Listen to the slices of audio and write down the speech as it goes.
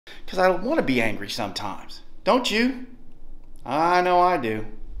Because I want to be angry sometimes. Don't you? I know I do.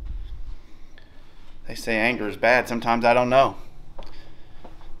 They say anger is bad. Sometimes I don't know.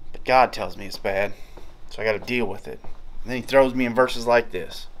 But God tells me it's bad. So I got to deal with it. And then he throws me in verses like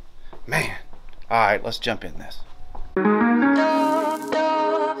this. Man. All right, let's jump in this.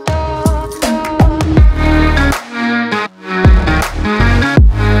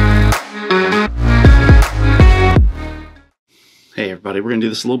 Hey everybody, we're going to do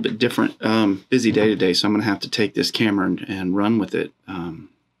this a little bit different. Busy day today, so I'm going to have to take this camera and run with it.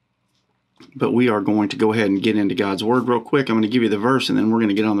 But we are going to go ahead and get into God's Word real quick. I'm going to give you the verse, and then we're going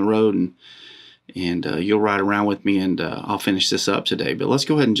to get on the road, and you'll ride around with me, and I'll finish this up today. But let's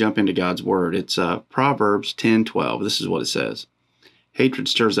go ahead and jump into God's Word. It's Proverbs 10:12. This is what it says. Hatred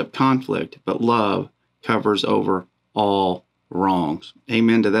stirs up conflict, but love covers over all wrongs.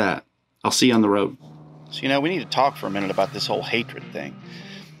 Amen to that. I'll see you on the road. So, we need to talk for a minute about this whole hatred thing.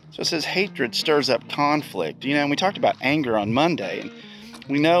 So it says hatred stirs up conflict. And we talked about anger on Monday, and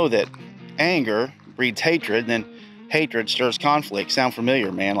we know that anger breeds hatred, then hatred stirs conflict. Sound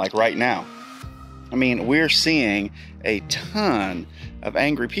familiar, man, like right now? We're seeing a ton of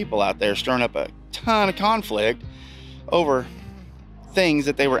angry people out there stirring up a ton of conflict over things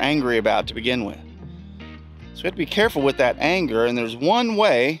that they were angry about to begin with. So we have to be careful with that anger, and there's one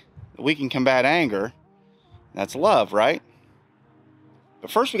way that we can combat anger. That's love, right?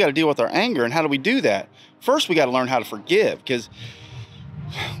 But first we got to deal with our anger. And how do we do that? First we got to learn how to forgive, because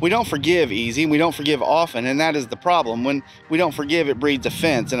we don't forgive easy and we don't forgive often, and that is the problem. When we don't forgive, it breeds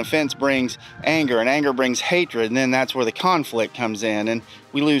offense, and offense brings anger, and anger brings hatred, and then that's where the conflict comes in, and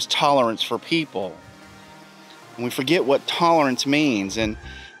we lose tolerance for people. And we forget what tolerance means, and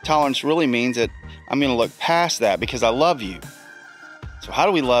tolerance really means that I'm going to look past that because I love you. So how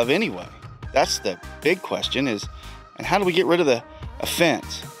do we love anyway? That's the big question and how do we get rid of the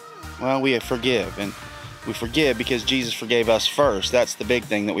offense? Well, we forgive, and we forgive because Jesus forgave us first. That's the big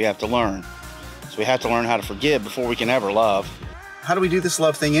thing that we have to learn. So we have to learn how to forgive before we can ever love. How do we do this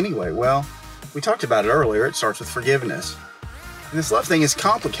love thing anyway? Well, we talked about it earlier. It starts with forgiveness. And this love thing is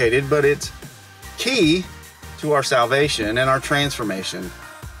complicated, but it's key to our salvation and our transformation.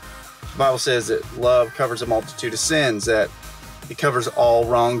 The Bible says that love covers a multitude of sins, that it covers all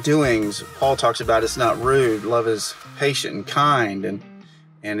wrongdoings. Paul talks about it's not rude. Love is patient and kind,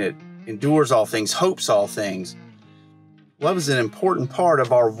 and it endures all things, hopes all things. Love is an important part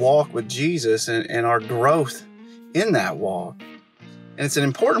of our walk with Jesus and our growth in that walk. And it's an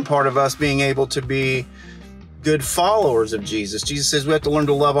important part of us being able to be good followers of Jesus. Jesus says we have to learn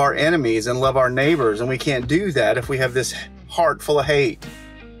to love our enemies and love our neighbors, and we can't do that if we have this heart full of hate.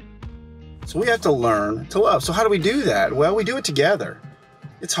 So we have to learn to love. So how do we do that? Well, we do it together.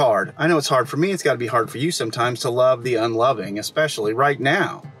 It's hard. I know it's hard for me. It's got to be hard for you sometimes to love the unloving, especially right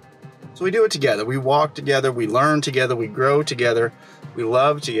now. So we do it together. We walk together. We learn together. We grow together. We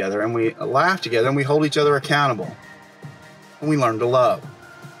love together. And we laugh together. And we hold each other accountable. And we learn to love.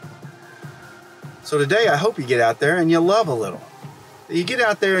 So today, I hope you get out there and you love a little. That you get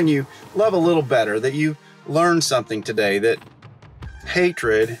out there and you love a little better. That you learn something today. That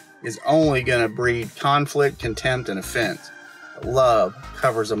hatred is only going to breed conflict, contempt, and offense. But love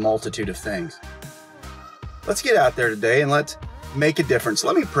covers a multitude of things. Let's get out there today and let's make a difference.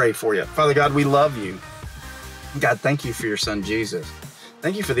 Let me pray for you. Father God, we love you. God, thank you for your son, Jesus.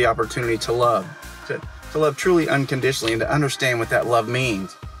 Thank you for the opportunity to love, to love truly unconditionally and to understand what that love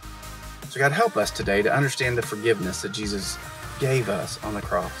means. So God, help us today to understand the forgiveness that Jesus gave us on the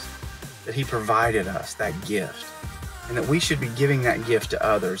cross, that he provided us that gift, and that we should be giving that gift to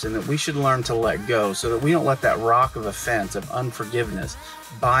others, and that we should learn to let go so that we don't let that rock of offense, of unforgiveness,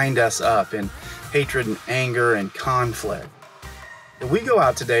 bind us up in hatred and anger and conflict. That we go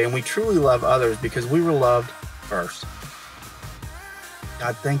out today and we truly love others because we were loved first.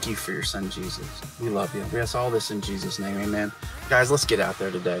 God, thank you for your son, Jesus. We love you. We ask all this in Jesus' name. Amen. Guys, let's get out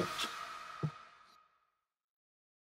there today.